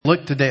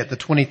look today at the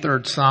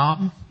 23rd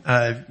Psalm.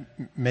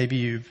 Maybe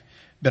you've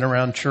been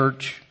around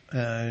church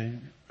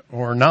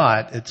or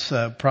not. It's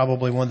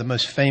probably one of the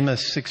most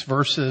famous 6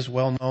 verses,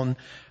 well-known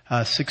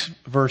 6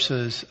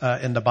 verses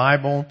in the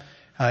Bible.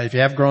 If you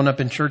have grown up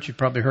in church, you've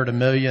probably heard a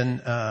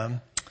million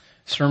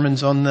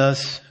sermons on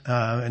this.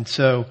 And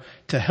so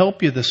to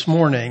help you this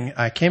morning,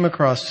 I came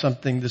across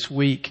something this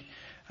week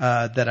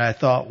that I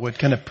thought would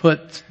kind of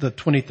put the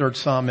 23rd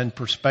Psalm in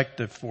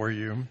perspective for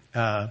you.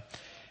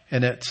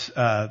 And it's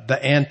the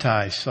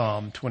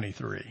anti-Psalm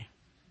 23.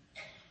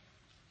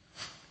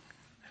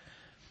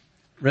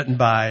 Written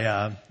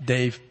by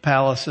Dave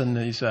Pallison.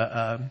 He's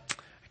a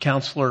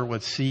counselor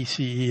with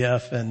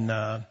CCEF in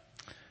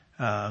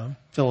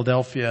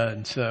Philadelphia.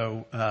 And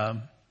so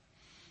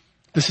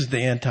this is the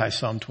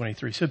anti-Psalm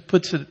 23. So it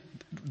puts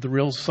the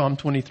real Psalm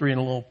 23 in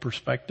a little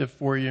perspective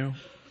for you.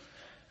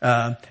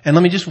 And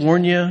let me just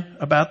warn you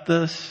about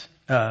this.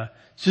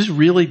 It's just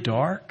really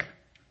dark.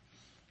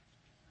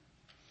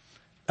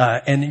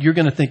 And you're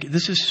going to think,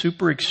 this is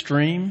super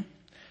extreme.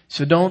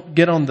 So don't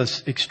get on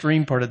this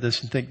extreme part of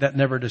this and think that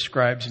never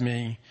describes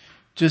me.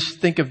 Just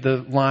think of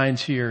the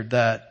lines here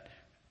that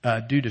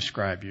do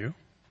describe you.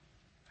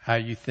 How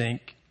you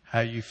think, how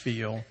you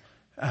feel,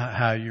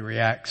 how you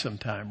react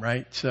sometime,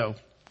 right? So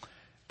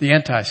the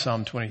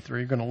anti-Psalm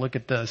 23, you're going to look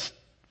at this,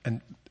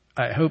 and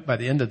I hope by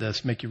the end of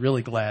this make you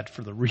really glad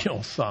for the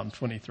real Psalm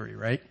 23,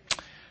 right?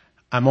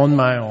 I'm on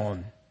my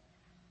own,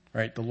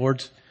 right? The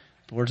Lord's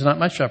not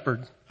my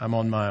shepherd. I'm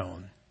on my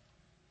own.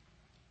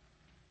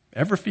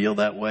 Ever feel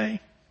that way?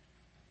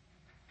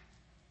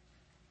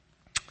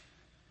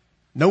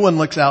 No one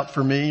looks out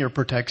for me or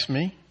protects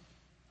me.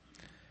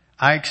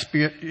 I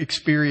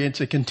experience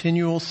a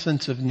continual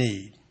sense of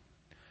need.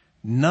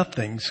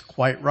 Nothing's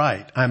quite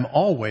right. I'm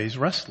always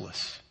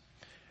restless.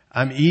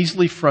 I'm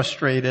easily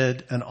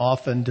frustrated and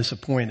often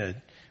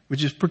disappointed,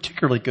 which is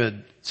particularly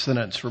good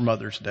sentence for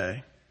Mother's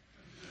Day.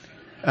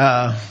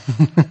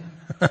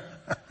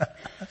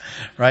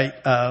 Right?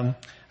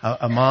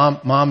 A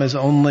mom is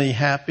only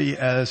happy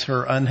as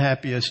her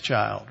unhappiest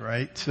child,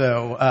 right?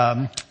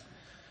 So,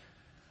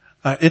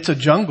 it's a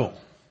jungle.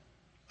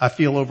 I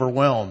feel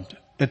overwhelmed.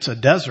 It's a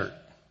desert.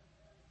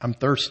 I'm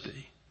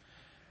thirsty.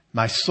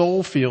 My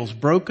soul feels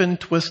broken,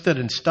 twisted,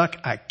 and stuck.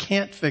 I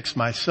can't fix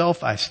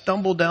myself. I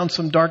stumble down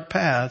some dark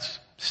paths.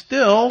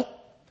 Still,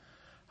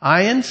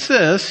 I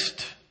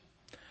insist.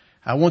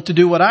 I want to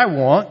do what I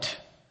want,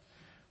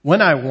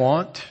 when I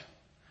want,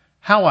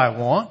 how I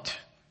want.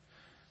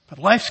 But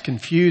life's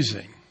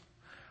confusing.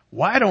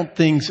 Why don't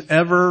things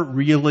ever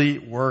really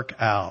work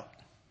out?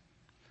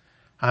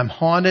 I'm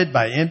haunted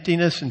by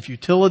emptiness and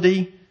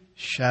futility,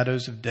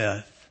 shadows of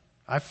death.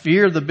 I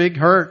fear the big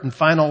hurt and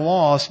final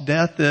loss.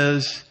 Death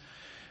is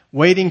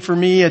waiting for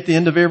me at the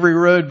end of every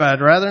road, but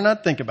I'd rather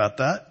not think about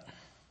that.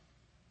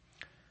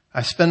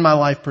 I spend my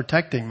life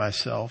protecting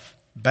myself.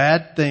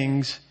 Bad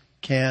things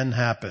can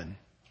happen.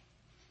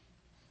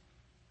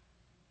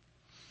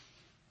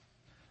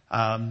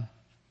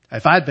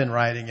 If I'd been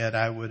writing it,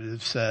 I would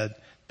have said,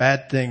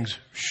 bad things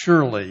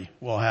surely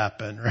will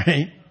happen,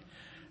 right?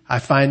 I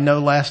find no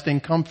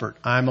lasting comfort.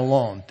 I'm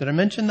alone. Did I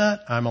mention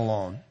that? I'm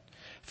alone.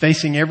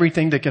 Facing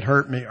everything that could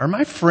hurt me. Are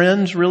my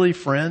friends really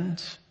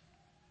friends?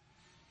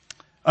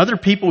 Other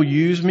people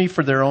use me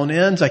for their own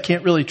ends. I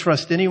can't really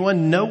trust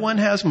anyone. No one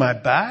has my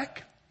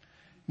back.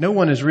 No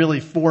one is really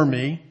for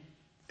me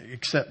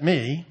except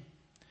me.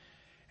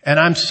 And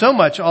I'm so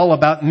much all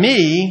about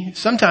me,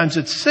 sometimes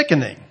it's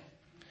sickening.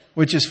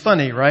 Which is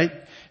funny, right?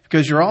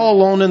 Because you're all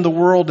alone in the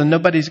world and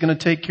nobody's going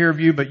to take care of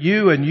you but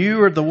you, and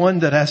you are the one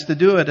that has to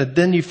do it. And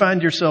then you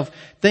find yourself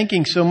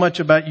thinking so much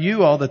about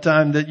you all the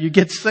time that you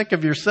get sick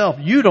of yourself.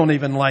 You don't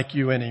even like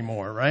you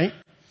anymore, right?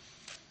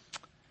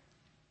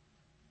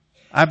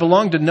 I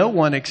belong to no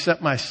one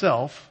except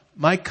myself.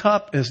 My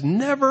cup is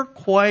never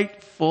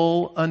quite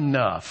full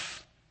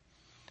enough.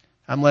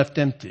 I'm left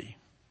empty.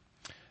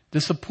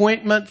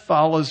 Disappointment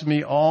follows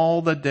me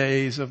all the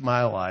days of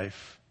my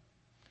life.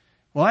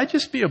 Will I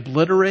just be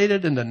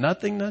obliterated into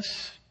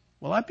nothingness?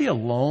 Will I be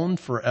alone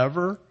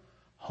forever?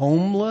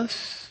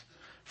 Homeless?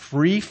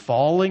 Free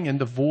falling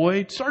into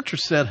void? Sartre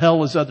said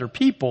hell is other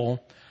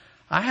people.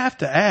 I have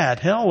to add,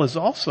 hell is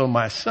also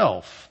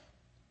myself.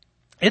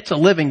 It's a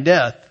living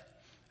death,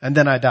 and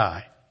then I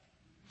die.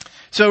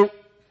 So,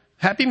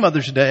 happy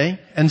Mother's Day.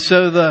 And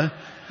so the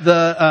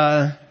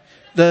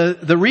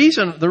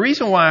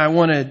reason why I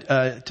wanted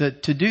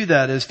to do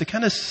that is to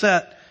kind of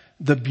set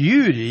the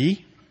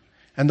beauty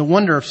and the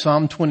wonder of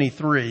Psalm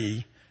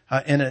 23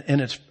 in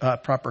its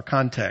proper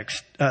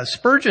context.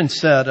 Spurgeon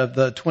said of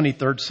the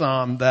 23rd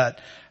Psalm that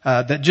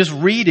just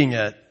reading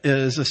it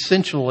is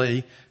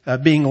essentially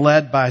being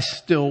led by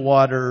still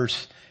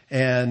waters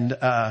and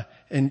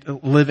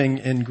living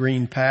in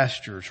green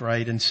pastures,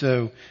 right? And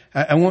so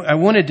I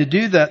wanted to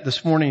do that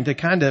this morning to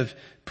kind of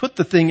put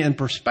the thing in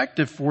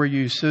perspective for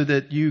you so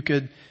that you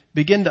could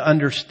begin to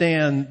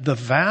understand the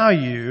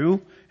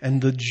value and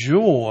the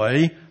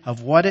joy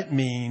of what it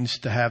means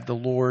to have the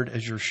Lord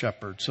as your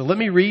shepherd. So let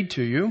me read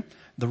to you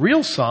the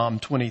real Psalm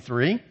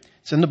 23.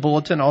 It's in the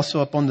bulletin,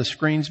 also up on the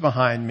screens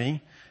behind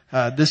me.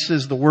 This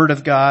is the Word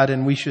of God,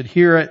 and we should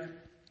hear it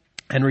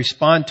and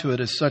respond to it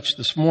as such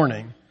this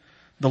morning.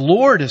 The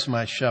Lord is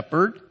my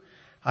shepherd.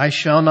 I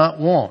shall not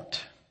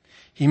want.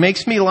 He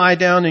makes me lie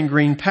down in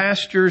green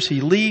pastures.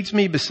 He leads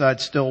me beside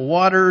still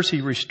waters.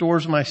 He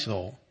restores my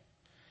soul.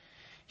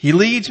 He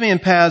leads me in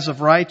paths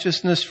of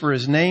righteousness for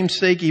his name's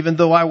sake. Even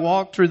though I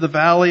walk through the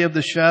valley of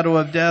the shadow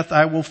of death,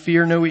 I will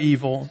fear no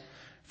evil.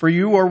 For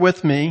you are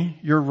with me.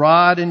 Your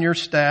rod and your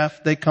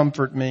staff, they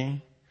comfort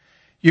me.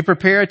 You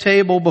prepare a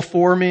table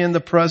before me in the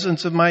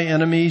presence of my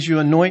enemies. You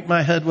anoint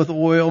my head with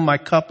oil. My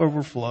cup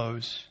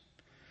overflows.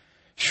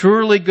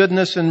 Surely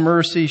goodness and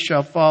mercy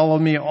shall follow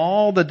me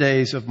all the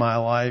days of my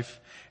life,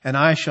 and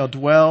I shall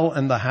dwell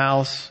in the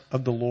house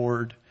of the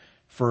Lord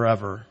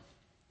forever.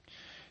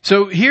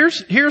 So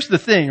here's the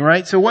thing,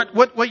 right? So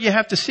what you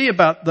have to see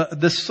about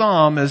this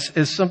psalm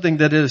is something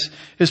that is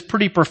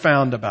pretty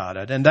profound about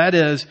it. And that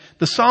is,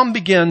 the psalm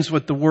begins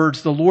with the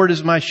words, the Lord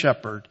is my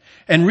shepherd.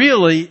 And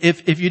really,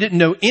 if you didn't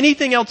know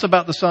anything else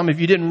about the psalm, if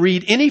you didn't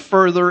read any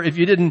further, if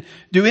you didn't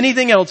do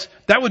anything else,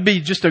 that would be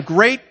just a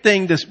great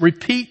thing to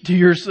repeat to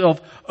yourself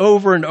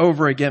over and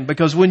over again.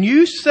 Because when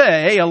you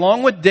say,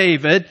 along with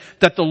David,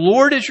 that the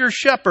Lord is your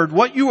shepherd,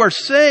 what you are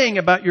saying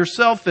about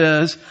yourself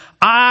is,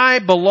 I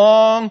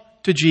belong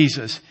to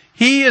Jesus.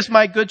 He is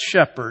my good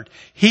shepherd.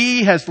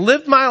 He has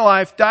lived my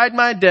life, died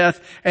my death,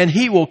 and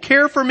he will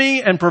care for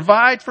me and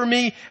provide for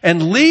me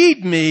and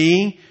lead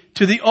me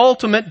to the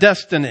ultimate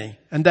destiny.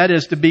 And that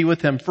is to be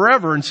with him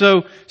forever. And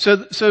so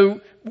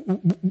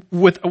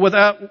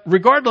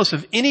regardless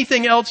of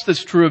anything else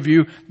that's true of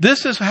you,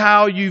 this is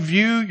how you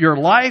view your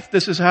life.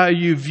 This is how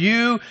you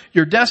view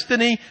your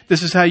destiny.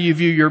 This is how you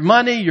view your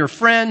money, your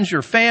friends,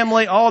 your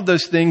family. All of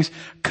those things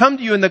come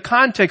to you in the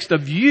context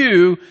of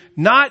you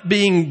not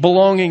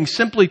belonging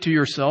simply to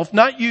yourself,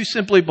 not you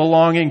simply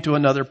belonging to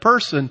another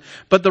person,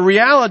 but the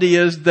reality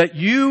is that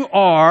you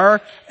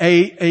are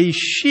a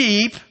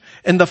sheep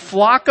in the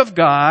flock of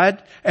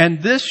God,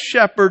 and this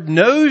shepherd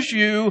knows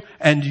you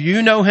and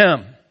you know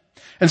him.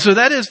 And so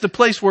that is the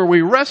place where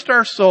we rest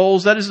our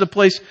souls. That is the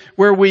place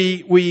where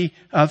we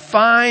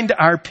find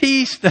our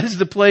peace. That is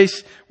the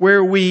place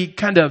where we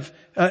kind of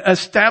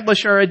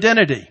establish our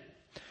identity.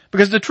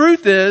 Because the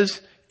truth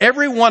is,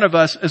 every one of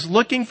us is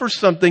looking for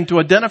something to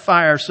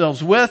identify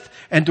ourselves with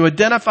and to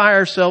identify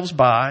ourselves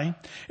by.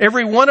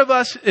 Every one of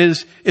us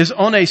is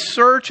on a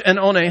search and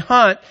on a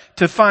hunt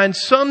to find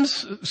some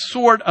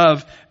sort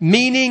of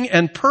meaning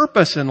and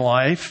purpose in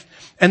life.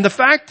 And the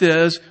fact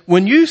is,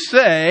 when you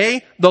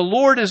say, the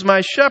Lord is my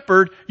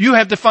shepherd, you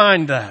have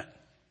defined that.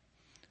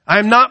 I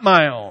am not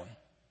my own.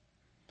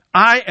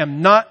 I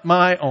am not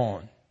my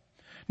own.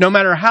 No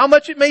matter how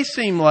much it may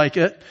seem like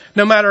it,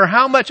 no matter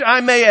how much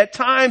I may at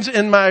times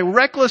in my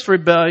reckless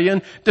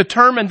rebellion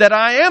determine that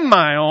I am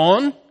my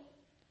own,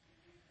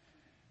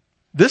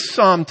 this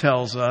psalm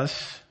tells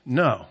us,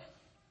 no.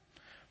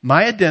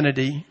 My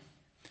identity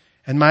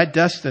and my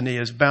destiny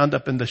is bound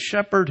up in the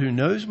shepherd who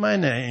knows my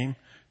name,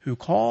 who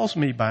calls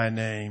me by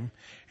name,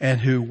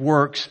 and who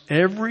works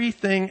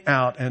everything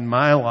out in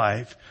my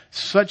life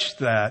such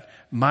that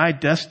my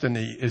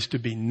destiny is to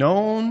be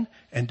known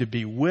and to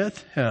be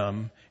with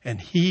him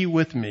and he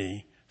with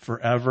me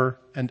forever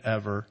and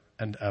ever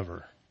and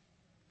ever.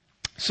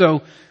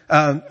 So,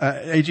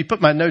 AG, put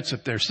my notes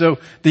up there. So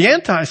the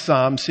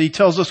anti-psalm, see,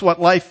 tells us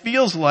what life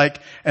feels like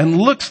and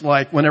looks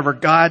like whenever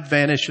God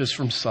vanishes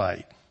from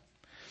sight.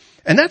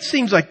 And that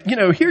seems like,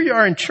 here you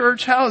are in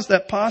church. How is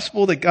that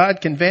possible that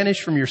God can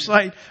vanish from your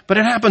sight? But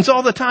it happens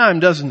all the time,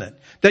 doesn't it?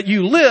 That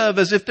you live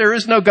as if there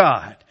is no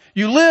God.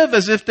 You live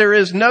as if there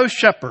is no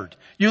shepherd.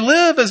 You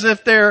live as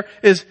if there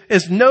is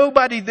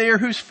nobody there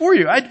who's for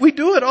you. We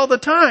do it all the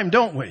time,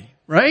 don't we?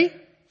 Right?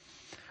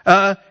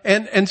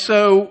 And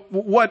so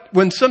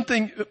when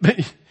something,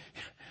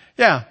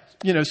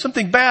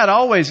 something bad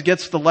always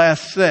gets the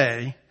last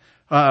say,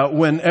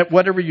 when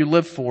whatever you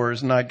live for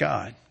is not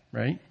God,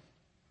 right?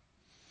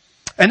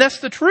 And that's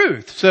the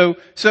truth. So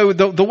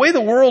the way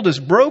the world is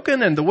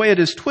broken and the way it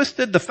is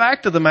twisted, the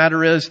fact of the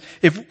matter is,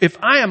 if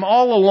I am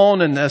all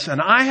alone in this and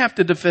I have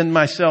to defend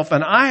myself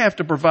and I have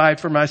to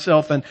provide for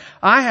myself and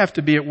I have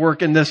to be at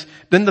work in this,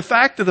 then the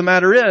fact of the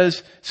matter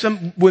is,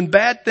 when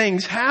bad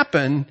things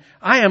happen,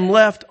 I am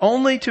left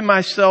only to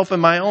myself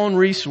and my own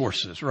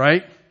resources,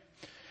 right?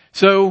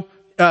 So,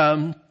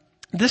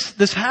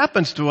 this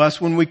happens to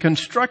us when we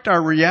construct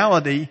our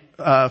reality,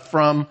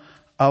 from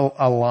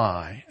a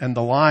lie. And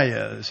the lie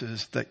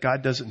is that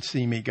God doesn't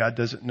see me. God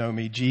doesn't know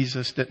me.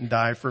 Jesus didn't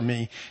die for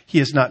me.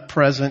 He is not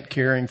present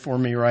caring for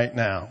me right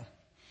now.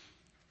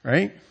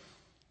 Right?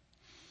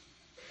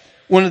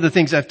 One of the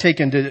things I've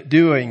taken to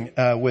doing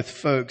with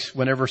folks,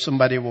 whenever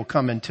somebody will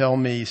come and tell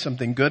me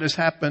something good has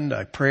happened,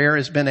 a prayer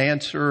has been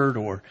answered,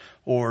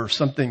 or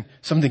something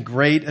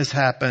great has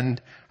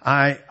happened,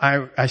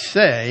 I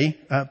say,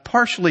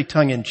 partially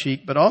tongue in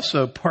cheek, but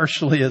also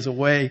partially as a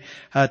way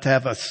to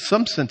have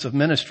some sense of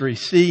ministry.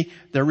 See,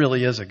 there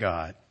really is a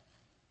God.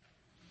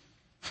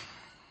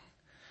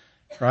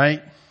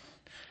 Right?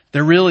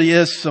 There really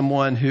is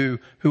someone who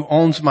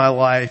owns my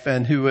life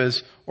and who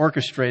is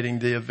orchestrating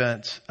the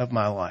events of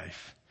my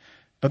life.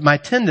 But my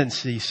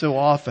tendency so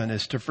often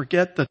is to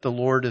forget that the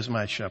Lord is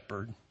my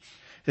shepherd,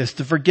 is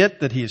to forget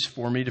that He is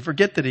for me, to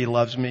forget that He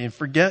loves me, and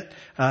forget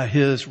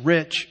His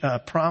rich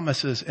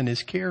promises and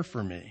His care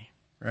for me,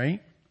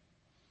 right?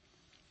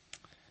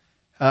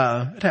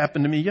 It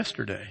happened to me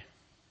yesterday.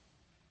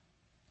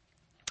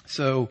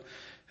 So,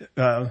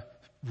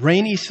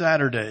 rainy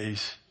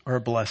Saturdays are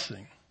a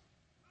blessing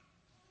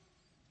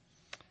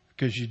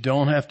because you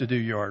don't have to do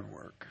yard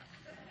work,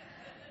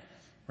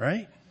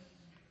 right?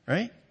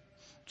 Right?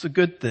 It's a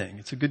good thing.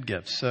 It's a good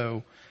gift.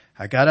 So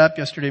I got up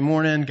yesterday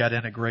morning, got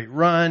in a great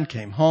run,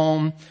 came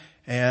home,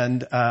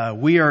 and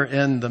we are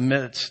in the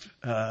midst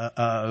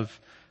of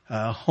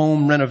a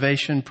home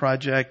renovation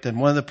project. And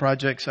one of the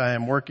projects I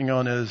am working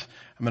on is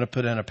I'm going to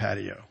put in a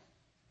patio.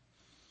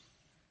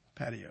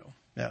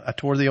 Yeah, I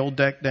tore the old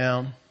deck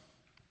down.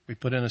 We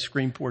put in a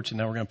screen porch, and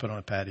now we're going to put on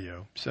a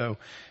patio. So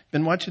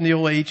been watching the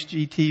old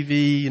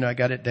HGTV. I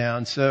got it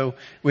down. So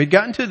we'd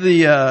gotten to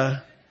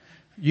the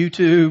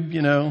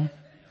YouTube.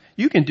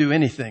 You can do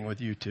anything with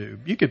YouTube.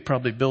 You could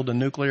probably build a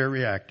nuclear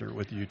reactor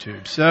with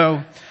YouTube.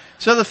 So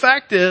the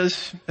fact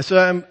is,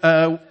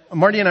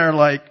 Marty and I are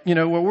like,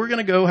 well, we're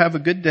going to go have a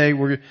good day.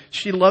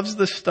 She loves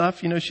this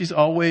stuff. She's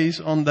always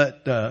on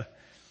that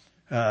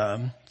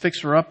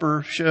Fixer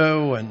Upper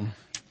show, and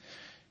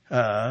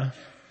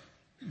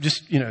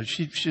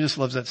she just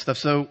loves that stuff.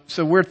 So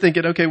we're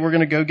thinking, okay, we're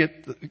going to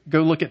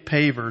go look at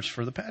pavers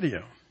for the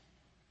patio.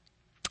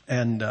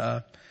 And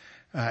I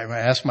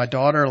asked my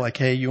daughter, like,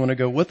 hey, you want to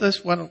go with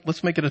us?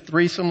 Let's make it a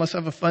threesome. Let's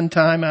have a fun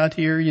time out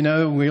here.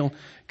 We'll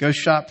go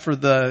shop for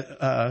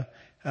the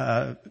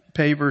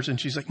pavers. And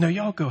she's like, no,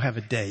 y'all go have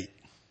a date.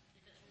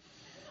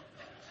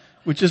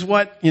 Which is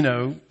what,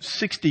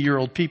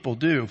 60-year-old people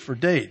do for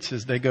dates,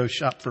 is they go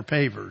shop for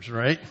pavers,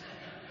 right?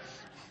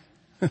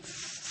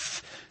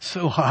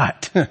 So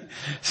hot.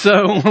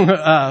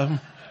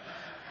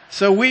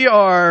 So we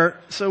are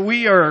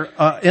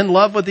in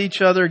love with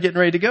each other, getting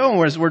ready to go.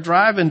 And as we're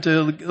driving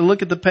to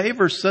look at the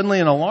pavers, suddenly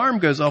an alarm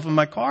goes off in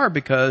my car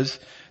because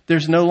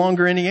there's no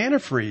longer any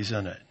antifreeze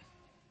in it.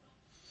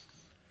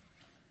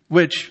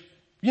 Which,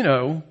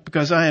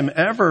 because I am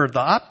ever the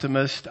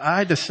optimist,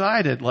 I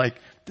decided,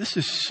 this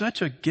is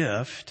such a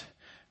gift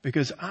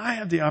because I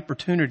have the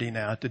opportunity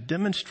now to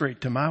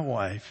demonstrate to my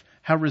wife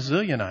how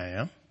resilient I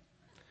am,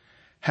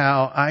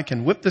 how I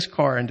can whip this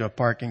car into a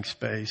parking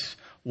space,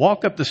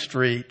 walk up the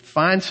street,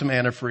 find some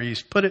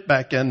antifreeze, put it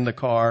back in the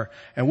car,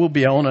 and we'll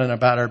be on and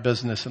about our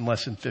business in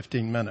less than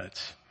 15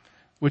 minutes,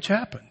 which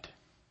happened.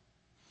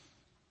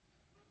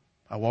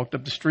 I walked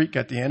up the street,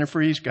 got the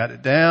antifreeze, got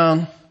it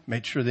down,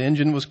 made sure the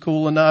engine was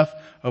cool enough,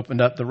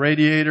 opened up the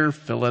radiator,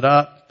 fill it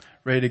up,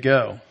 ready to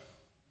go.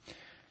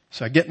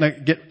 So I get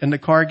in the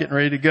car, getting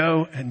ready to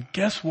go, and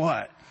guess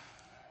what?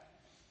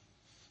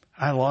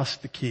 I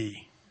lost the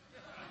key.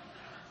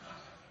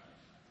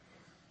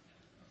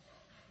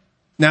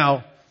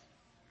 Now,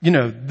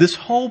 this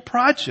whole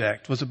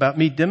project was about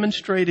me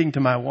demonstrating to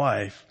my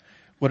wife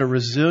what a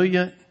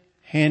resilient,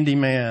 handy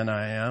man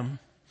I am,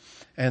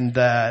 and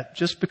that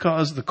just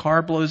because the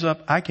car blows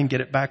up, I can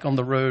get it back on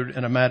the road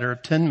in a matter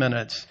of 10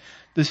 minutes.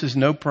 This is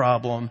no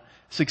problem.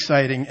 It's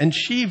exciting. And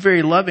she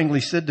very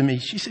lovingly said to me,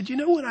 she said,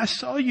 when I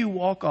saw you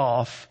walk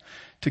off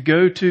to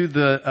go to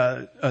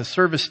the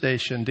service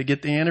station to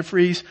get the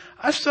antifreeze,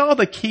 I saw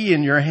the key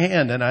in your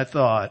hand, and I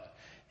thought,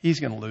 he's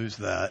going to lose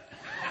that.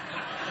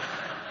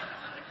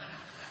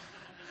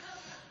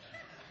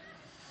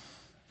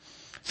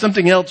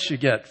 Something else you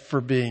get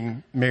for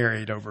being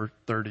married over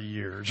 30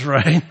 years,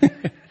 right?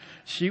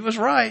 She was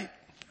right.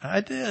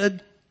 I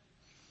did.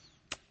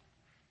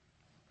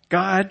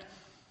 God,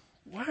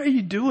 why are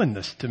you doing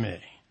this to me?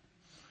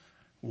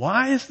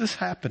 Why is this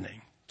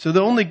happening? So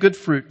the only good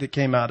fruit that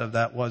came out of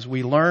that was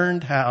we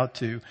learned how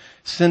to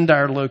send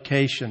our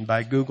location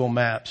by Google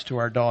Maps to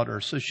our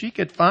daughter so she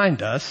could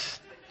find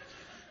us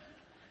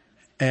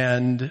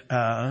and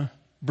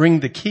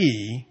bring the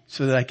key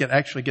so that I could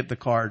actually get the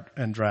car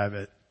and drive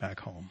it back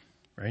home,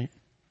 right?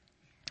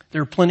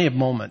 There are plenty of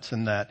moments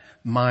in that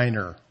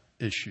minor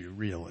issue,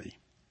 really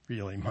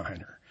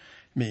minor.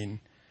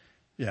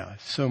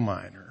 So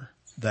minor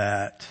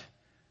that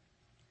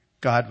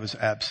God was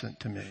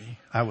absent to me.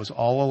 I was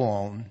all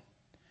alone,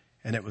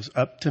 and it was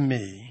up to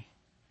me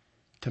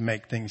to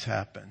make things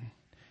happen.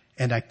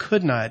 And I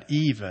could not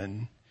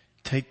even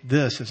take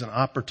this as an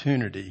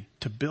opportunity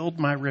to build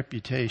my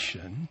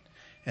reputation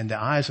in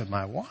the eyes of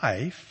my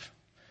wife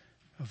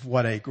of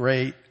what a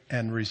great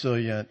and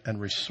resilient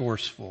and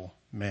resourceful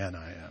man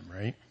I am,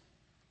 right?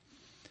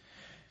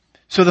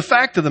 So the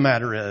fact of the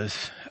matter is,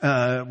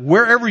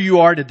 wherever you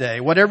are today,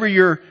 whatever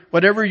your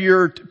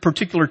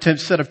particular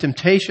set of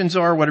temptations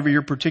are, whatever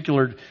your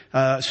particular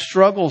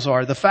struggles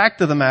are, the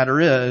fact of the matter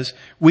is,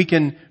 we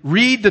can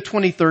read the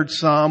 23rd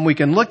Psalm, we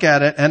can look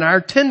at it, and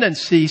our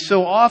tendency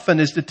so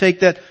often is to take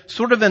that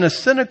sort of in a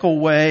cynical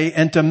way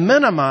and to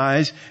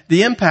minimize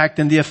the impact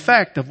and the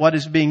effect of what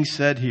is being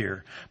said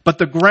here. But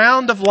the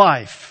ground of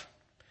life,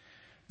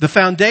 The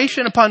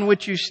foundation upon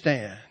which you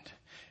stand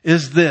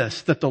is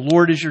this, that the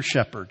Lord is your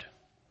shepherd,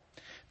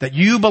 that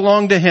you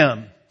belong to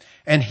Him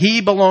and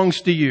He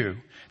belongs to you,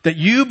 that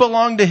you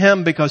belong to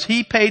Him because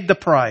He paid the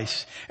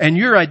price, and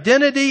your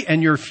identity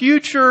and your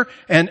future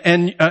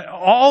and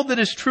all that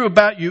is true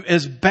about you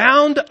is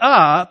bound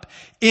up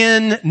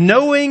in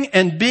knowing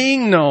and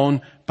being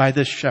known by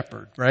this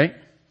shepherd, right?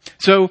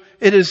 So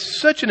it is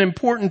such an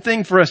important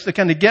thing for us to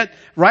kind of get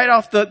right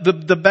off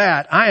the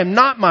bat. I am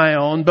not my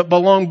own, but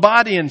belong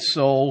body and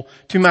soul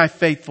to my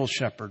faithful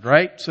shepherd,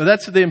 right? So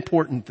that's the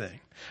important thing.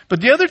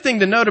 But the other thing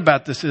to note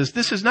about this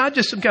is not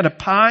just some kind of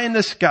pie in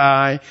the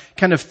sky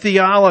kind of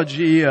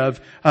theology of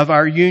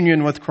our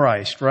union with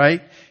Christ,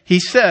 right? He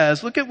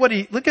says, look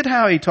at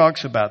how he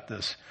talks about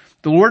this.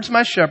 The Lord's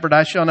my shepherd,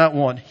 I shall not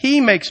want.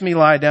 He makes me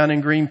lie down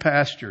in green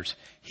pastures.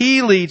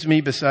 He leads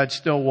me beside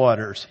still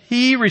waters.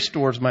 He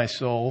restores my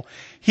soul.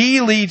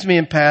 He leads me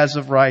in paths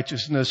of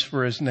righteousness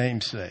for His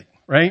name's sake,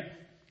 right?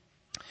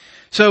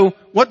 So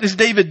what is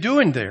David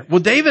doing there? Well,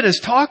 David is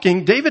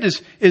taking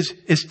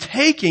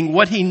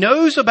what he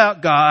knows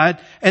about God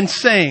and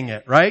saying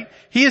it, right?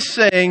 He is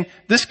saying,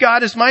 this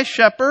God is my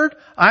shepherd.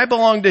 I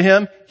belong to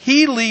Him.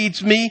 He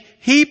leads me.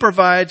 He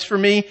provides for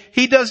me.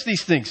 He does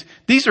these things.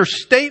 These are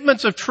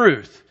statements of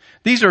truth.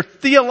 These are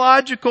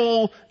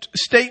theological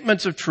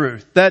statements of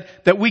truth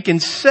that we can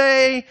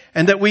say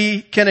and that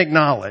we can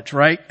acknowledge,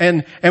 right?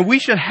 And we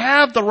should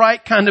have the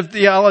right kind of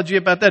theology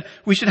about that.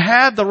 We should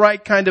have the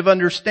right kind of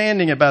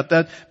understanding about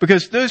that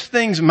because those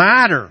things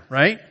matter,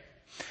 right?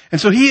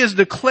 And so he is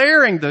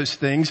declaring those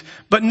things,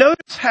 but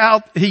notice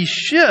how he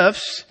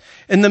shifts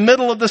in the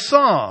middle of the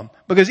psalm.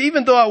 Because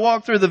even though I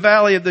walk through the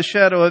valley of the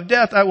shadow of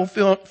death, I will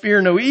fear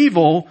no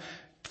evil,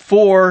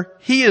 for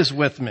He is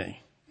with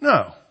me.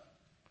 No.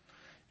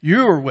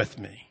 You are with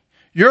me.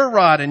 Your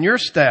rod and your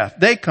staff,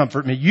 they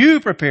comfort me. You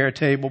prepare a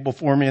table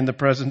before me in the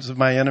presence of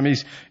my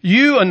enemies.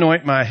 You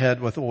anoint my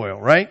head with oil,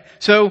 right?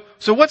 So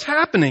what's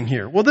happening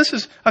here? Well, this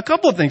is a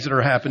couple of things that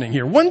are happening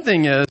here. One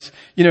thing is,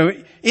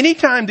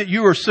 anytime that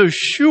you are so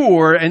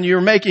sure and you're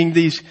making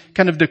these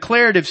kind of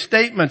declarative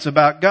statements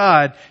about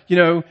God,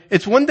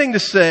 it's one thing to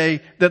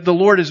say that the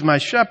Lord is my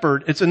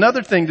shepherd. It's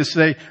another thing to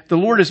say the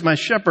Lord is my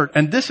shepherd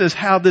and this is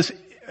how this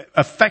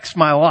affects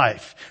my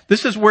life.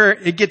 This is where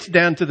it gets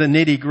down to the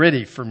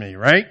nitty-gritty for me,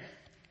 right?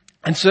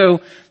 And so,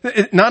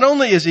 not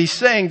only is he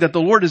saying that the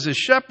Lord is his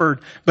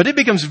shepherd, but it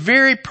becomes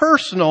very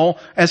personal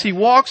as he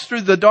walks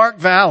through the dark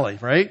valley,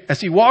 right?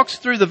 As he walks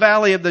through the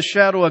valley of the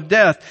shadow of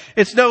death,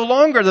 it's no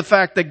longer the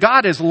fact that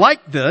God is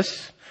like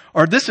this,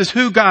 or this is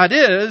who God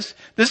is.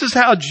 This is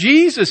how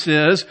Jesus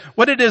is.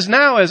 What it is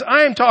now is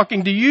I am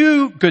talking to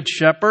you, good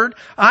shepherd.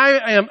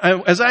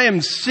 As I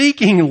am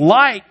seeking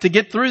light to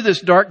get through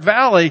this dark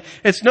valley,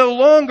 it's no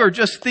longer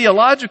just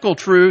theological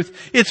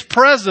truth. It's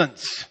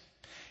presence.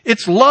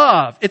 It's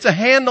love. It's a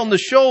hand on the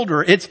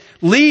shoulder. It's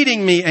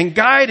leading me and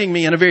guiding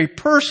me in a very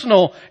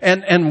personal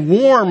and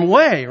warm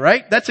way,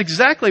 right? That's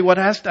exactly what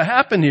has to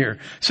happen here.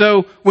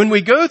 So when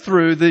we go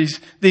through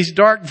these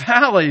dark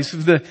valleys,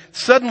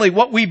 suddenly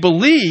what we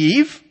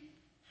believe,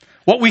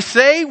 what we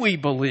say we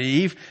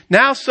believe,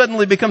 now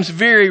suddenly becomes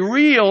very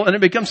real and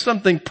it becomes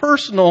something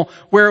personal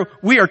where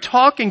we are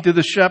talking to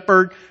the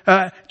shepherd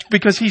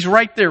because He's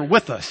right there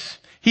with us.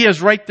 He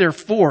is right there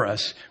for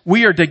us.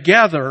 We are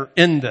together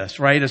in this,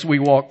 right, as we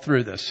walk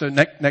through this. So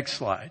next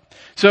slide.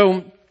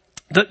 So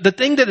the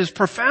thing that is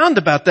profound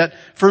about that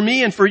for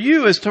me and for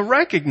you is to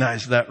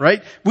recognize that,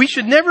 right? We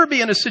should never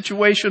be in a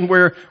situation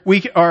where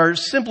we are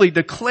simply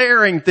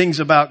declaring things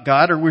about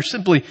God or we're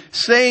simply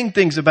saying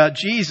things about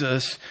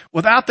Jesus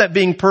without that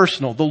being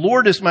personal. The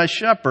Lord is my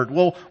shepherd.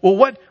 Well,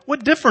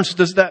 what difference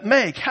does that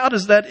make? How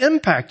does that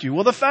impact you?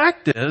 Well, the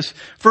fact is,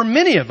 for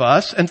many of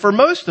us and for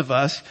most of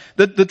us,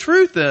 the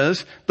truth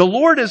is the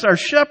Lord as our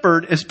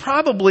shepherd is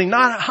probably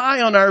not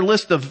high on our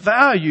list of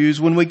values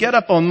when we get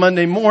up on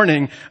Monday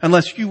morning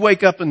unless you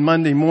wake up on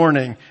Monday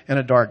morning in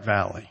a dark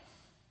valley.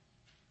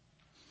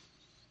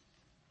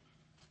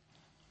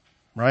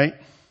 Right?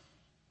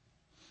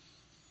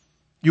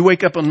 You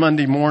wake up on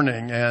Monday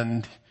morning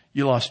and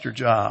you lost your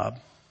job,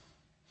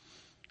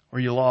 or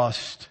you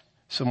lost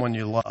someone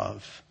you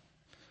love,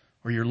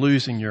 or you're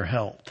losing your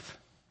health,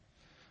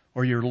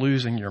 or you're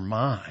losing your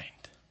mind,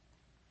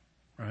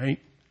 right?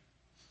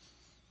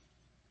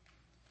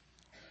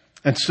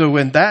 And so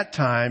in that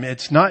time,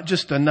 it's not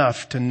just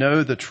enough to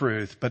know the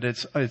truth, but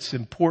it's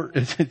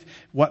important.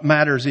 What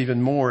matters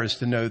even more is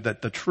to know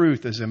that the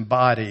truth is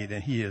embodied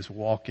and He is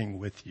walking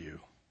with you,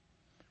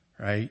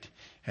 right?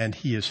 And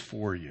He is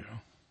for you.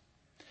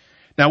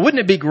 Now,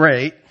 wouldn't it be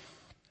great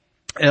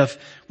if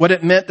what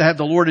it meant to have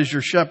the Lord as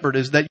your shepherd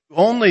is that you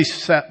only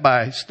sat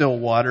by still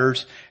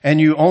waters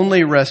and you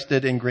only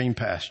rested in green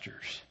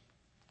pastures?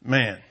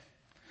 Man,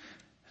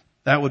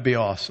 that would be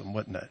awesome,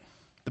 wouldn't it?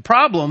 The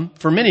problem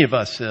for many of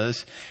us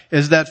is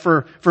that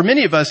for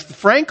many of us,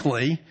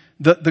 frankly,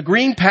 the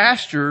green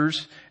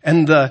pastures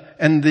and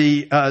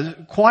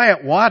the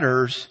quiet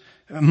waters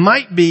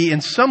might be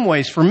in some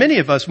ways for many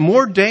of us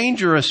more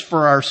dangerous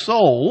for our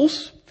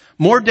souls,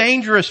 more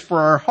dangerous for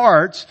our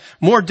hearts,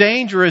 more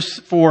dangerous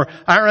for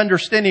our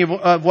understanding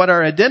of what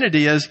our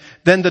identity is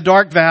than the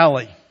dark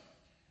valley.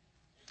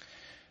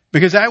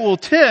 Because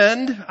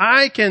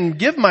I can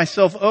give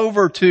myself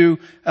over to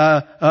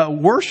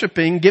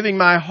worshiping, giving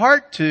my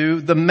heart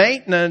to the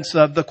maintenance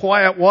of the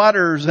quiet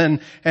waters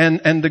and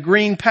the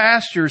green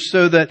pastures,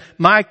 so that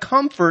my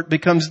comfort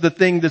becomes the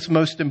thing that's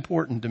most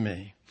important to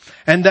me.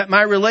 And that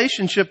my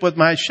relationship with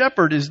my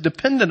shepherd is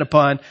dependent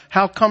upon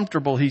how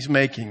comfortable he's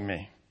making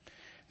me.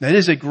 That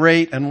is a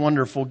great and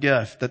wonderful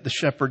gift that the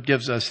shepherd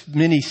gives us,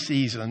 many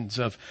seasons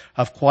of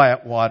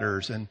quiet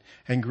waters and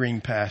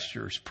green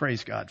pastures.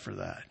 Praise God for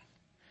that.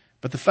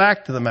 But the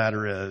fact of the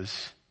matter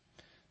is,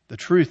 the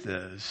truth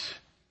is,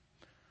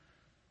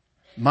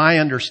 my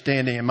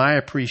understanding and my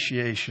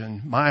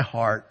appreciation, my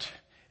heart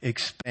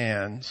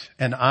expands,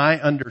 and I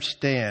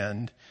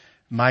understand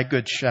my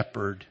good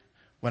shepherd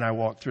when I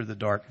walk through the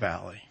dark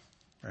valley,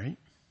 right?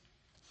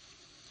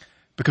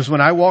 Because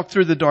when I walk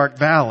through the dark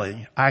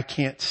valley, I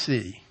can't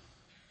see.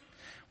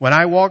 When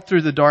I walk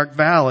through the dark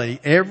valley,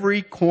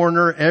 every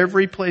corner,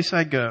 every place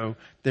I go,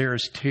 there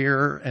is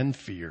terror and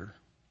fear.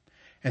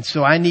 And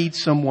so I need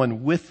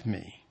someone with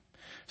me.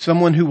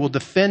 Someone who will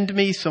defend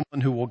me,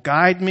 someone who will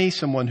guide me,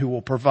 someone who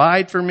will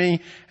provide for me,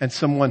 and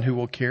someone who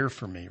will care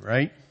for me,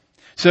 right?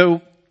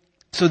 So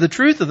the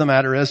truth of the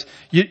matter is,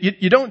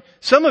 you don't,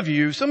 some of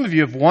you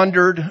have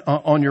wandered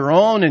on your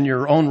own in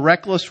your own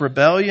reckless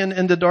rebellion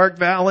into dark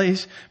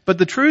valleys. But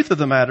the truth of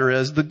the matter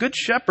is, the good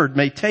shepherd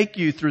may take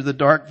you through the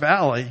dark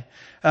valley,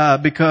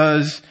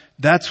 because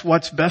that's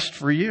what's best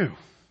for you.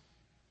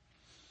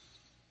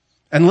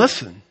 And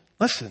listen,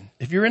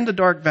 if you're in the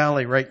dark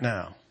valley right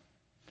now,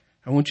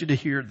 I want you to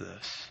hear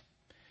this.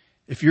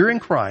 If you're in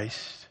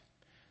Christ,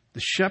 the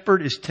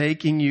shepherd is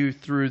taking you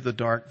through the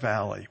dark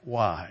valley.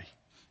 Why?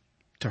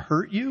 To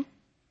hurt you?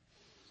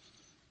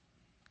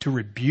 To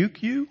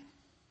rebuke you?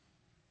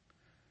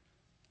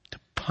 To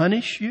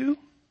punish you?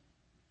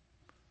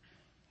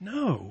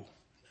 No.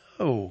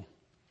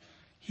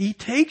 He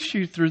takes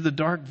you through the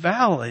dark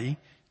valley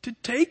to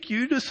take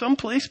you to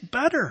someplace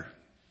better.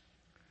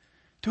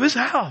 To his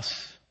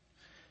house.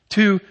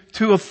 To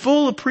a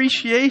full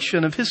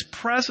appreciation of his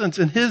presence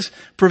and his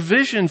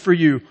provision for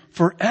you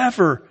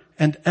forever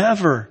and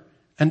ever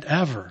and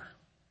ever.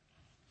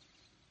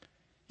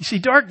 You see,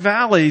 dark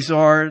valleys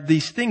are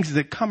these things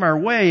that come our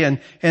way,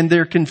 and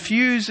they're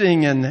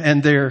confusing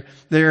and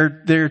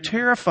they're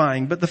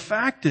terrifying. But the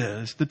fact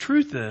is, the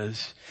truth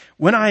is,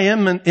 when I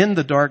am in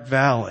the dark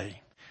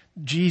valley,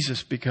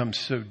 Jesus becomes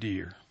so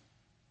dear.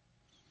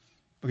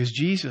 Because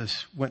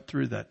Jesus went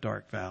through that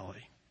dark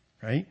valley,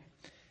 right?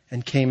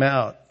 And came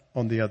out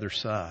on the other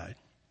side.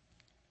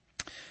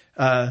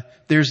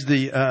 There's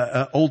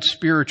the old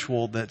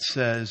spiritual that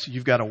says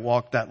you've got to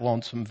walk that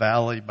lonesome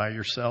valley by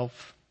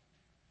yourself.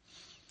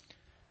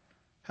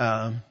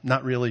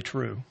 Not really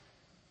true.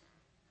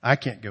 I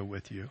can't go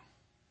with you.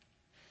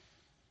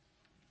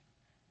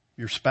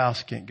 Your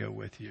spouse can't go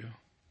with you.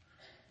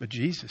 But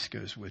Jesus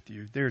goes with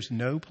you. There's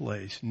no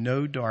place,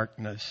 no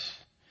darkness,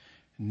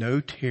 no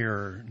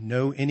terror,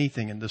 no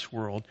anything in this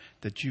world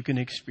that you can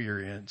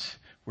experience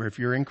where if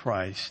you're in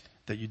Christ,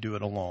 that you do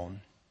it alone.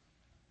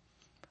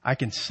 I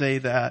can say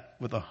that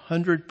with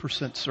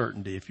 100%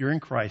 certainty. If you're in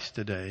Christ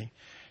today,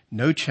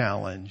 no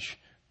challenge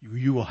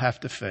you will have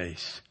to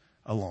face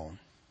alone.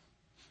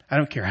 I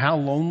don't care how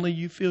lonely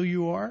you feel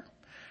you are.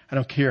 I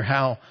don't care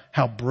how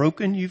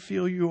broken you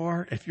feel you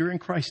are. If you're in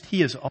Christ,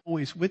 he is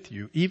always with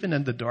you, even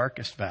in the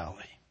darkest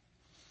valley.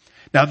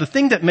 Now, the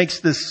thing that makes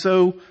this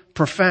so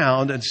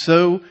profound and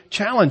so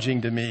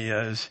challenging to me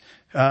is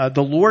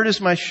the Lord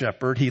is my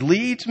shepherd. He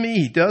leads me.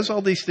 He does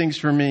all these things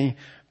for me.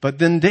 But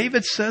then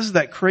David says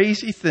that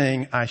crazy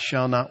thing, I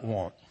shall not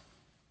want.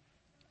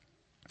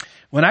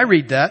 When I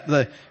read that,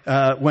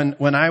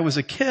 when I was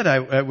a kid,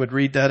 I would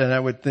read that and I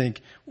would think,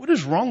 what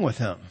is wrong with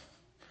him?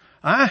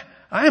 I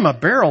am a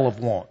barrel of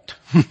want.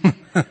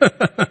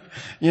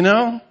 You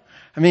know?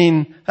 I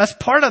mean, that's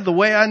part of the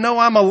way I know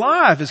I'm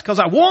alive is because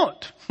I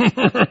want.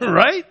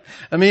 Right?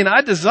 I mean,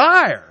 I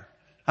desire.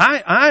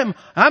 I'm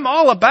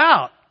all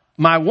about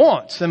my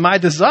wants and my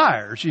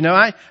desires. You know,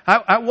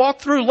 I walk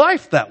through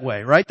life that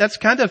way, right? That's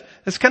kind of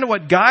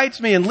what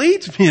guides me and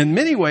leads me in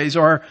many ways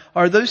are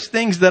those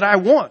things that I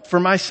want for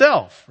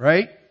myself,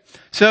 right?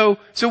 So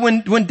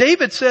when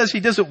David says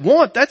he doesn't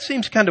want, that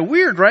seems kind of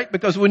weird, right?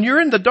 Because when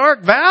you're in the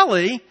dark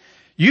valley,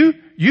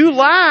 you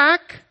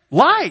lack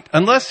light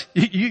unless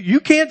you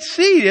can't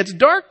see. It's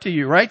dark to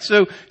you, right?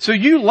 So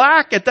you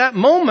lack at that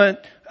moment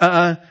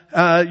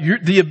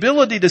the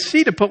ability to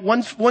see, to put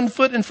one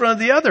foot in front of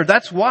the other.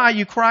 That's why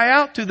you cry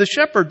out to the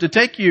shepherd to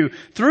take you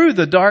through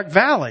the dark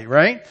valley,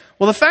 right?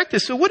 Well, the fact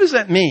is, so what does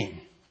that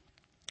mean?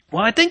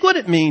 Well, I think what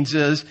it means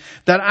is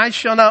that I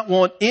shall not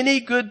want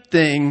any good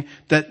thing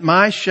that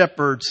my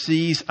shepherd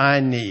sees I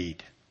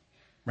need,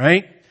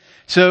 right?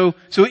 So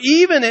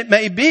even it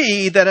may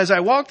be that as I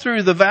walk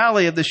through the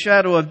valley of the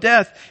shadow of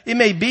death, it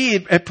may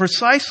be at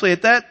precisely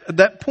at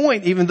that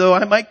point, even though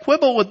I might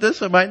quibble with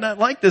this, I might not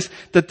like this,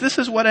 that this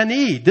is what I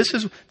need. This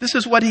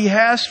is what he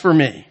has for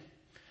me.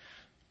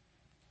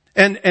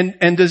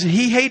 And does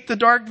he hate the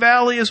dark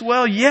valley as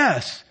well?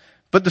 Yes.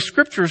 But the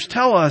scriptures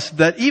tell us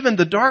that even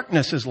the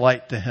darkness is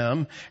light to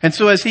him. And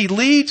so as he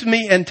leads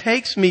me and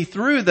takes me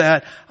through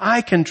that,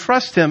 I can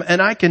trust him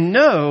and I can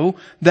know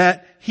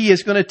that he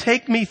is going to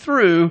take me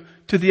through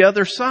to the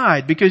other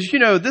side. Because,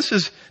 this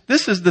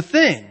is the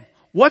thing.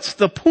 What's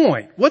the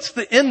point? What's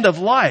the end of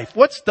life?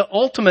 What's the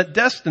ultimate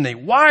destiny?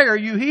 Why are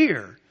you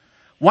here?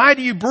 Why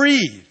do you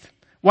breathe?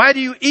 Why do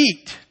you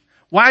eat?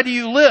 Why do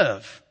you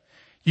live?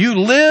 You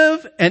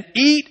live and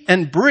eat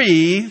and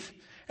breathe,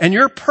 and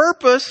your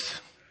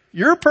purpose,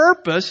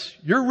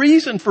 your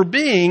reason for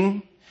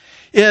being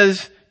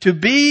is to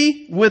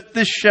be with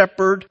the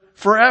shepherd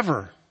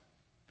forever.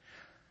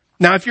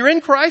 Now, if you're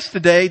in Christ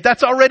today,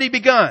 that's already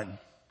begun.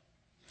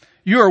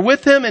 You are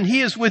with him and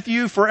he is with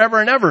you forever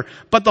and ever.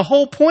 But the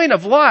whole point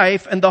of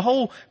life and the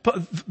whole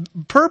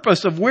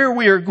purpose of where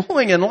we are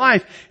going in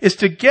life is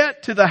to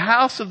get to the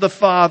house of the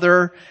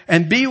Father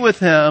and be with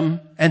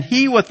him and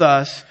he with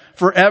us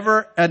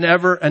forever and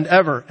ever and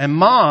ever. And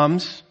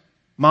moms,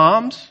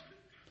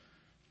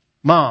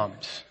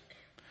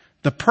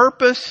 the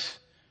purpose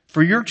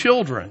for your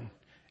children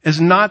is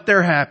not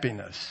their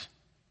happiness.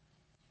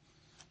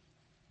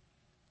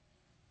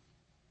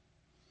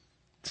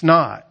 It's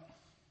not.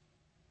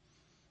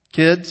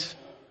 Kids,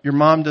 your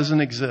mom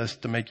doesn't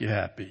exist to make you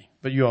happy,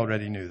 but you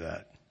already knew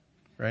that,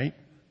 right?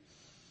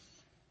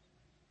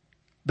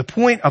 The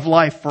point of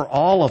life for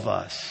all of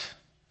us,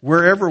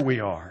 wherever we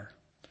are,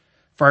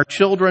 for our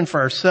children,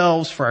 for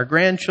ourselves, for our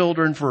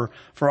grandchildren, for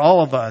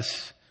all of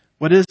us,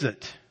 what is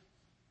it?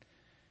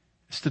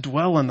 It's to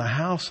dwell in the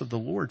house of the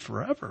Lord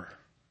forever.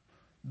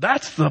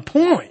 That's the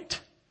point.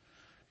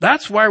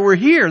 That's why we're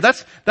here.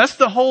 That's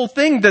the whole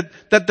thing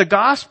that the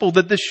gospel,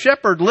 that this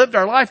shepherd lived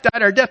our life,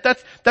 died our death.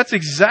 That's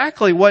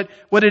exactly what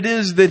it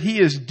is that he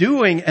is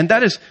doing. And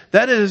that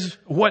is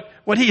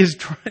what he is,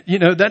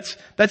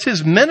 that's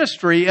his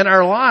ministry in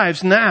our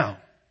lives now.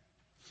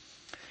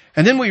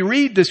 And then we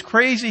read this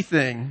crazy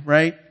thing,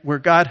 right? Where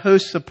God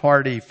hosts a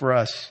party for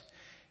us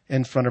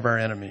in front of our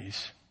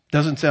enemies.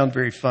 Doesn't sound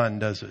very fun,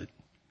 does it?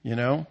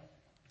 Well,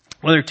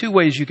 there are two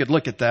ways you could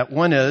look at that.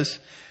 One is,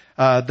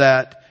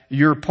 that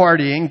you're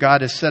partying.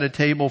 God has set a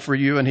table for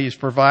you and he's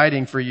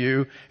providing for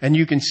you and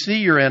you can see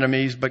your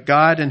enemies, but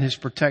God in his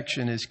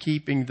protection is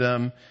keeping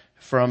them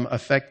from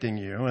affecting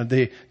you. And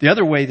the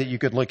other way that you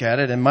could look at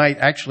it and might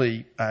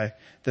actually,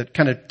 that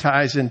kind of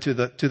ties into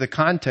the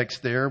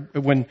context there.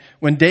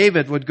 When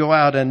David would go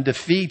out and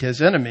defeat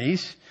his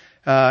enemies,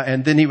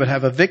 and then he would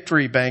have a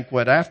victory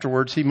banquet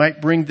afterwards, he might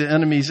bring the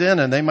enemies in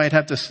and they might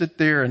have to sit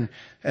there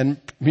and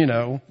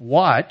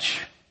watch,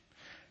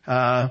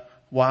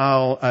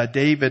 while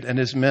David and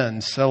his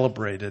men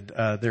celebrated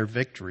their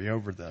victory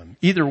over them.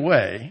 Either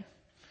way,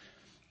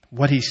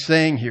 what he's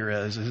saying here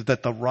is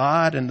that the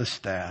rod and the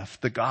staff,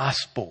 the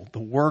gospel, the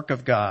work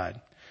of God,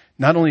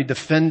 not only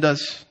defend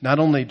us, not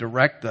only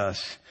direct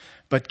us,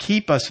 but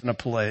keep us in a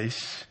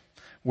place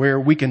where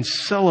we can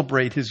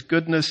celebrate his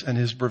goodness and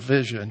his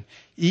provision,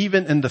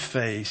 even in the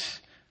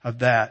face of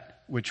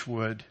that which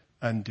would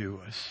undo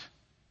us.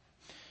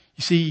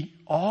 You see,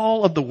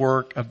 all of the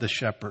work of the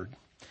shepherd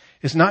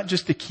is not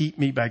just to keep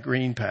me by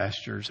green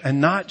pastures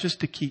and not just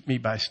to keep me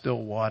by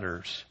still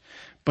waters,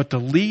 but to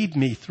lead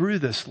me through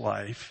this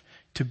life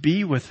to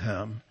be with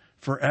him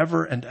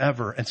forever and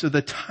ever. And so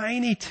the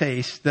tiny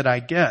taste that I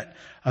get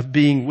of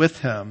being with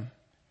him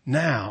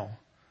now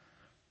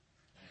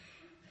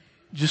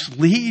just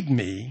lead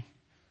me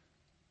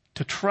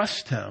to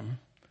trust him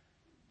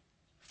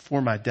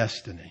for my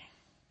destiny.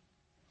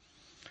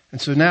 And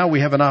so now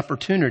we have an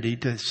opportunity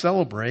to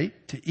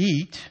celebrate, to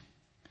eat,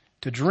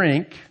 to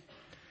drink,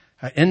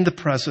 in the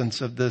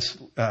presence of this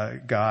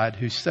God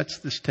who sets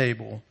this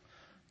table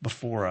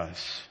before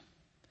us.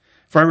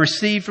 For I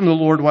received from the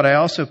Lord what I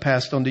also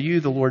passed on to you.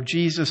 The Lord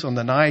Jesus, on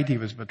the night he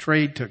was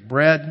betrayed, took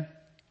bread.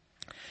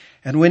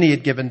 And when he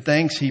had given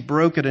thanks, he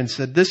broke it and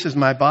said, "This is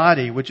my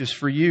body, which is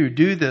for you.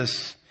 Do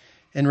this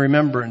in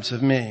remembrance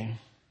of me."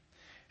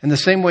 In the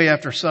same way,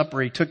 after supper,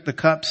 he took the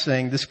cup,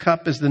 saying, "This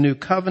cup is the new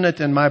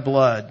covenant in my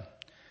blood.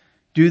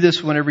 Do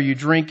this whenever you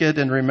drink it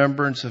in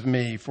remembrance of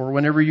me. For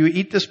whenever you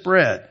eat this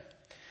bread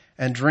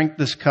and drink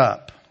this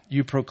cup,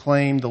 you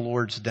proclaim the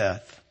Lord's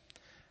death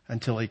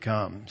until he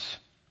comes."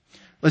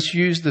 Let's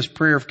use this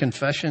prayer of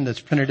confession that's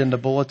printed in the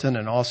bulletin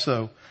and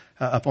also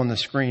up on the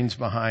screens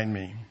behind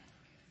me.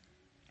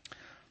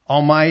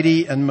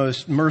 Almighty and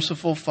most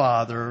merciful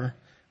Father,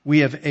 we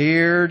have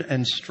erred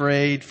and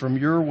strayed from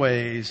your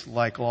ways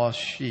like lost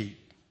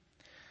sheep.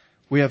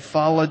 We have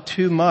followed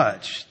too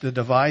much the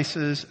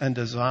devices and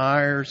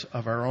desires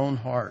of our own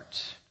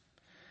hearts.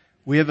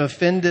 We have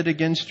offended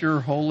against your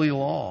holy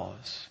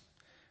laws.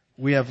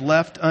 We have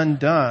left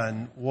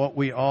undone what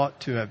we ought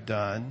to have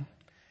done,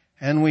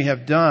 and we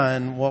have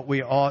done what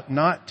we ought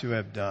not to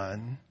have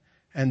done,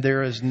 and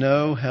there is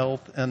no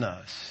health in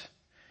us.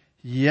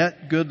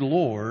 Yet, good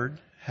Lord,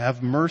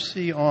 have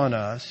mercy on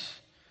us.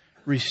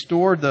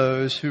 Restore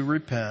those who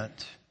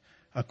repent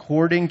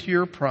according to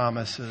your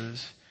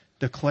promises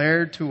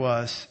declared to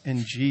us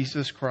in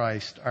Jesus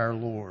Christ our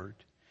Lord.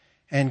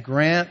 And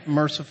grant,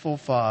 merciful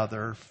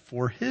Father,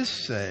 for his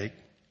sake,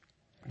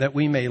 that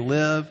we may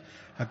live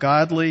a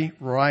godly,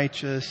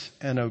 righteous,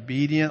 and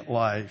obedient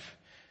life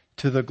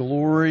to the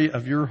glory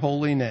of your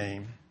holy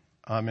name.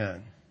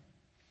 Amen.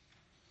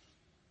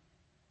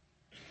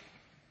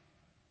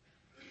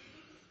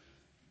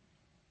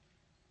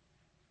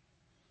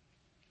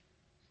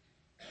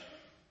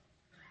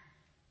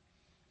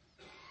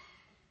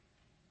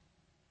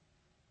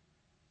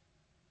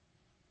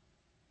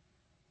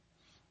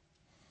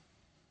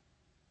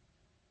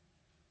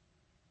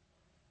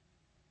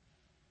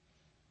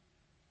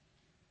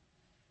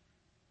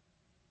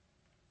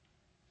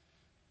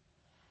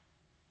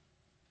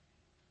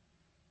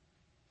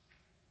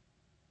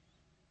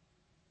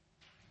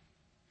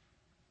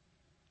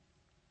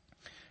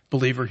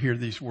 Believer, hear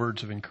these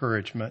words of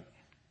encouragement.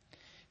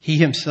 He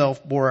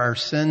himself bore our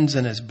sins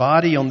in his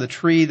body on the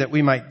tree that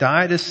we might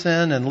die to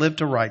sin and live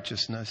to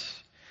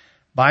righteousness.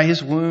 By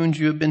his wounds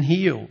you have been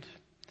healed.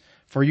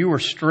 For you were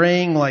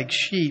straying like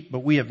sheep,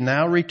 but we have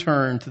now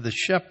returned to the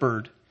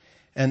shepherd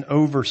and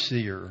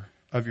overseer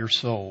of your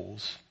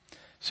souls.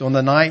 So on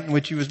the night in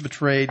which he was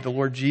betrayed, the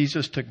Lord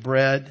Jesus took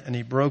bread and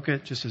he broke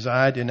it just as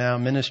I do now,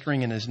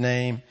 ministering in his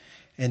name,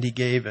 and he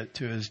gave it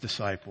to his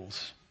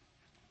disciples.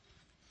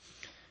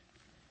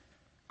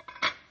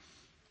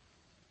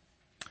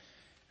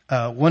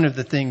 One of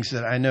the things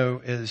that I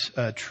know is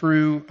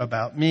true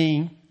about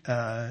me,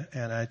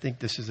 and I think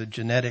this is a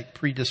genetic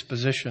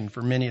predisposition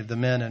for many of the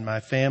men in my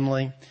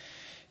family,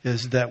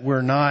 is that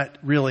we're not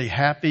really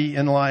happy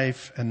in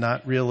life and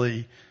not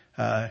really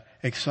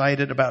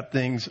excited about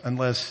things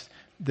unless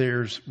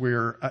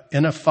we're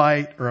in a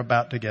fight or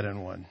about to get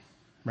in one,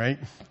 right?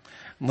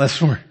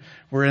 Unless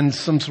we're in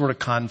some sort of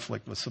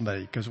conflict with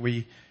somebody, because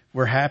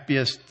we're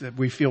happiest, that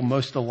we feel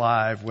most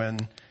alive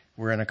when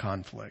we're in a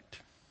conflict.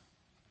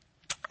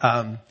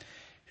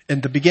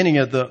 In the beginning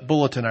of the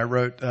bulletin, I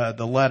wrote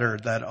the letter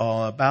that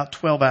about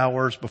 12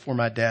 hours before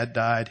my dad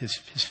died, his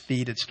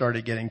feet had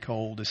started getting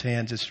cold, his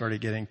hands had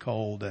started getting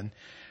cold, and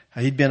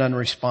he'd been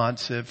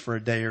unresponsive for a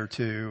day or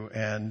two,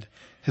 and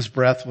his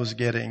breath was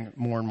getting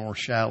more and more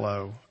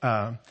shallow.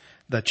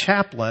 The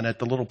chaplain at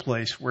the little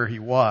place where he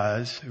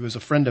was, who was a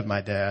friend of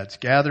my dad's,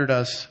 gathered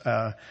us,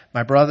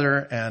 my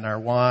brother and our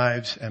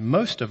wives and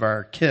most of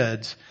our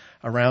kids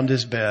around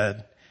his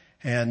bed.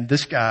 And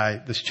this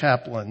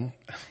chaplain,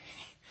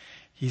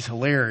 he's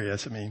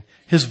hilarious. I mean,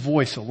 his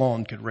voice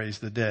alone could raise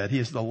the dead. He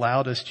is the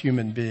loudest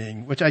human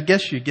being, which I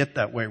guess you get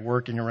that way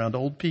working around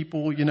old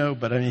people,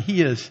 but I mean,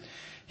 he is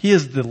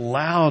the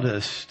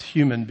loudest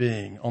human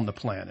being on the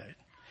planet.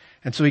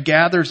 And so he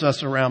gathers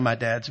us around my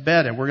dad's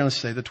bed, and we're going to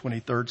say the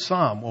 23rd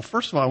Psalm. Well,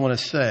 first of all, I want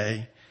to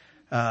say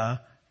how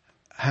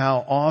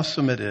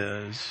awesome it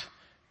is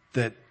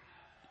that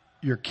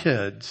your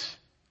kids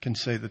can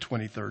say the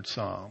 23rd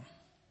Psalm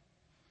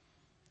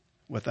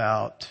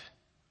without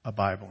a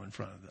Bible in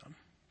front of them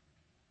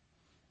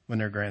when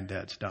their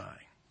granddad's dying.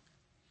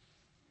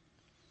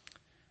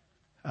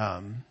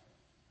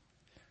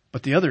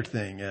 But the other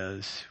thing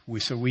is,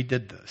 we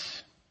did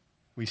this.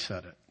 We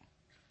said it.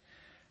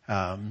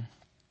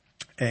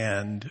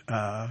 And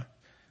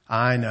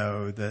I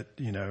know that,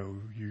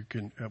 you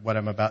can, what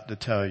I'm about to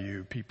tell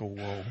you, people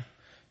will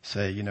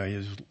say,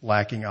 he's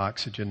lacking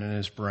oxygen in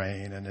his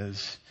brain and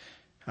his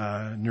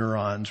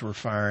neurons were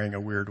firing a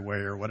weird way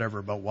or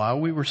whatever. But while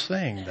we were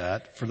saying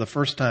that, for the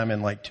first time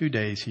in like 2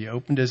 days, he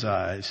opened his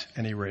eyes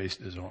and he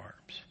raised his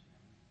arms.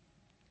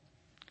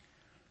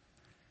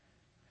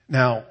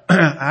 Now,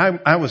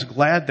 I was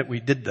glad that we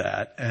did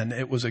that, and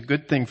it was a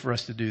good thing for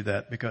us to do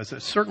that because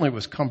it certainly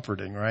was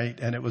comforting, right?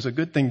 And it was a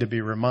good thing to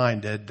be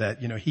reminded that,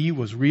 he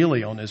was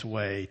really on his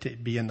way to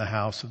be in the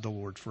house of the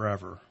Lord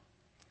forever.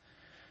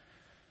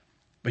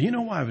 But you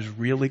know why I was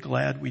really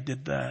glad we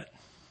did that?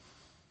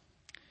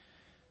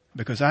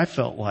 Because I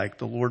felt like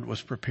the Lord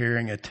was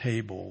preparing a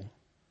table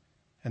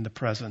in the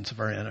presence of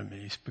our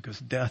enemies because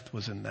death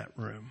was in that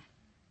room.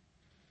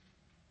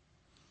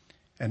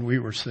 And we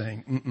were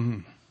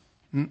saying,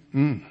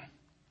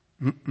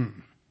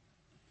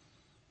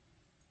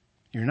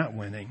 You're not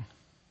winning.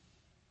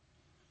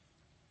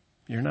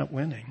 You're not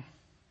winning.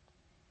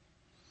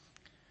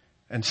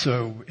 And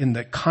so in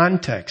the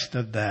context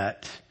of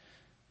that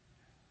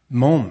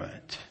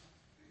moment,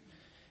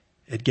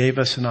 it gave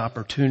us an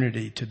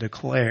opportunity to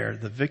declare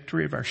the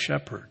victory of our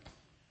shepherd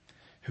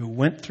who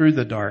went through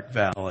the dark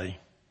valley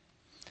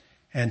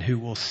and who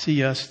will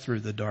see us through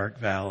the dark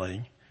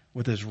valley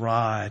with his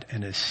rod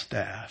and his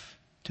staff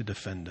to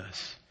defend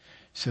us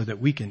so that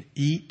we can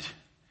eat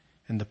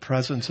in the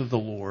presence of the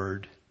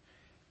Lord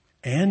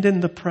and in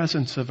the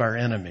presence of our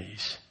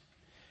enemies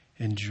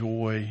in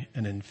joy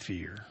and in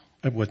fear,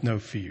 with no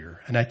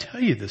fear. And I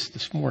tell you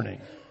this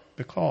morning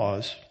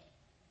because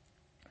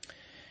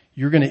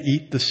you're going to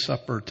eat this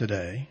supper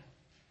today,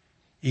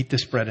 eat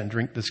this bread and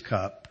drink this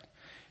cup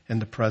in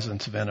the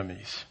presence of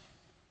enemies.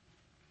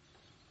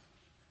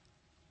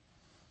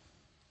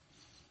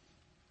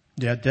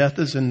 Yeah, death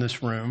is in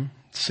this room.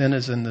 Sin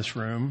is in this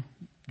room.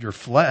 Your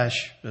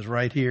flesh is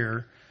right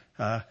here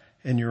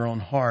in your own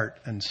heart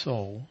and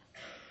soul.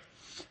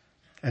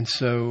 And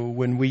so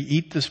when we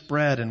eat this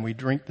bread and we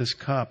drink this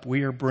cup,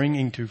 we are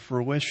bringing to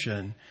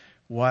fruition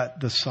what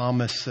the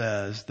psalmist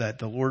says, that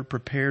the Lord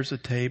prepares a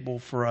table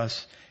for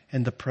us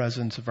in the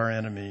presence of our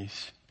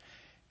enemies.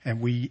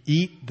 And we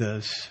eat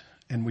this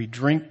and we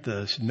drink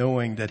this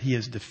knowing that he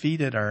has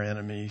defeated our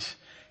enemies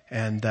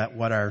and that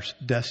what our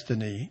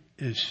destiny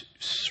is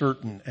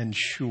certain and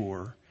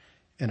sure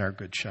in our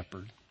Good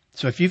Shepherd.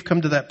 So if you've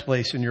come to that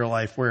place in your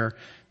life where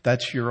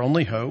that's your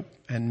only hope,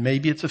 and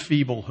maybe it's a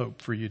feeble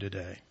hope for you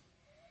today,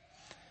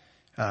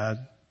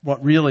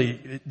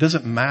 it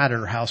doesn't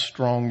matter how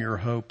strong your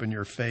hope and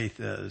your faith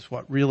is.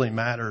 What really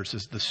matters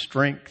is the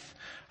strength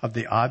of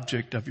the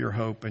object of your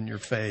hope and your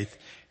faith.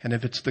 And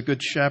if it's the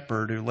Good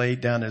Shepherd who laid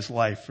down his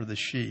life for the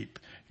sheep,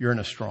 you're in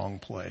a strong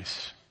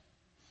place.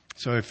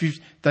 So if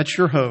that's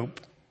your hope,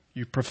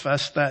 you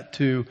profess that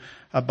to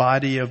a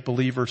body of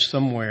believers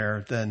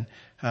somewhere, then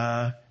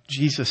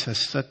Jesus has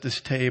set this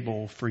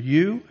table for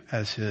you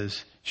as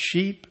his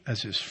sheep,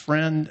 as his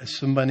friend, as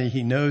somebody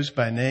he knows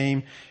by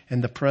name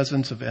in the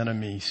presence of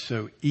enemies.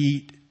 So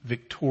eat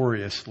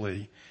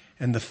victoriously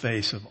in the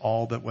face of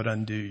all that would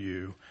undo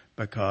you,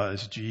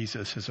 because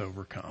Jesus has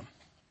overcome.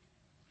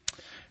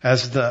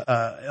 As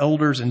the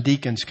elders and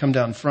deacons come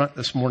down front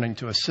this morning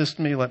to assist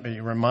me, let me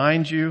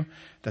remind you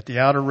that the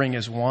outer ring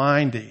is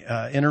wine,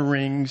 the inner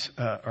rings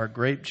are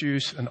grape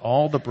juice, and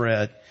all the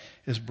bread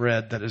is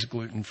bread that is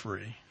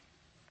gluten-free.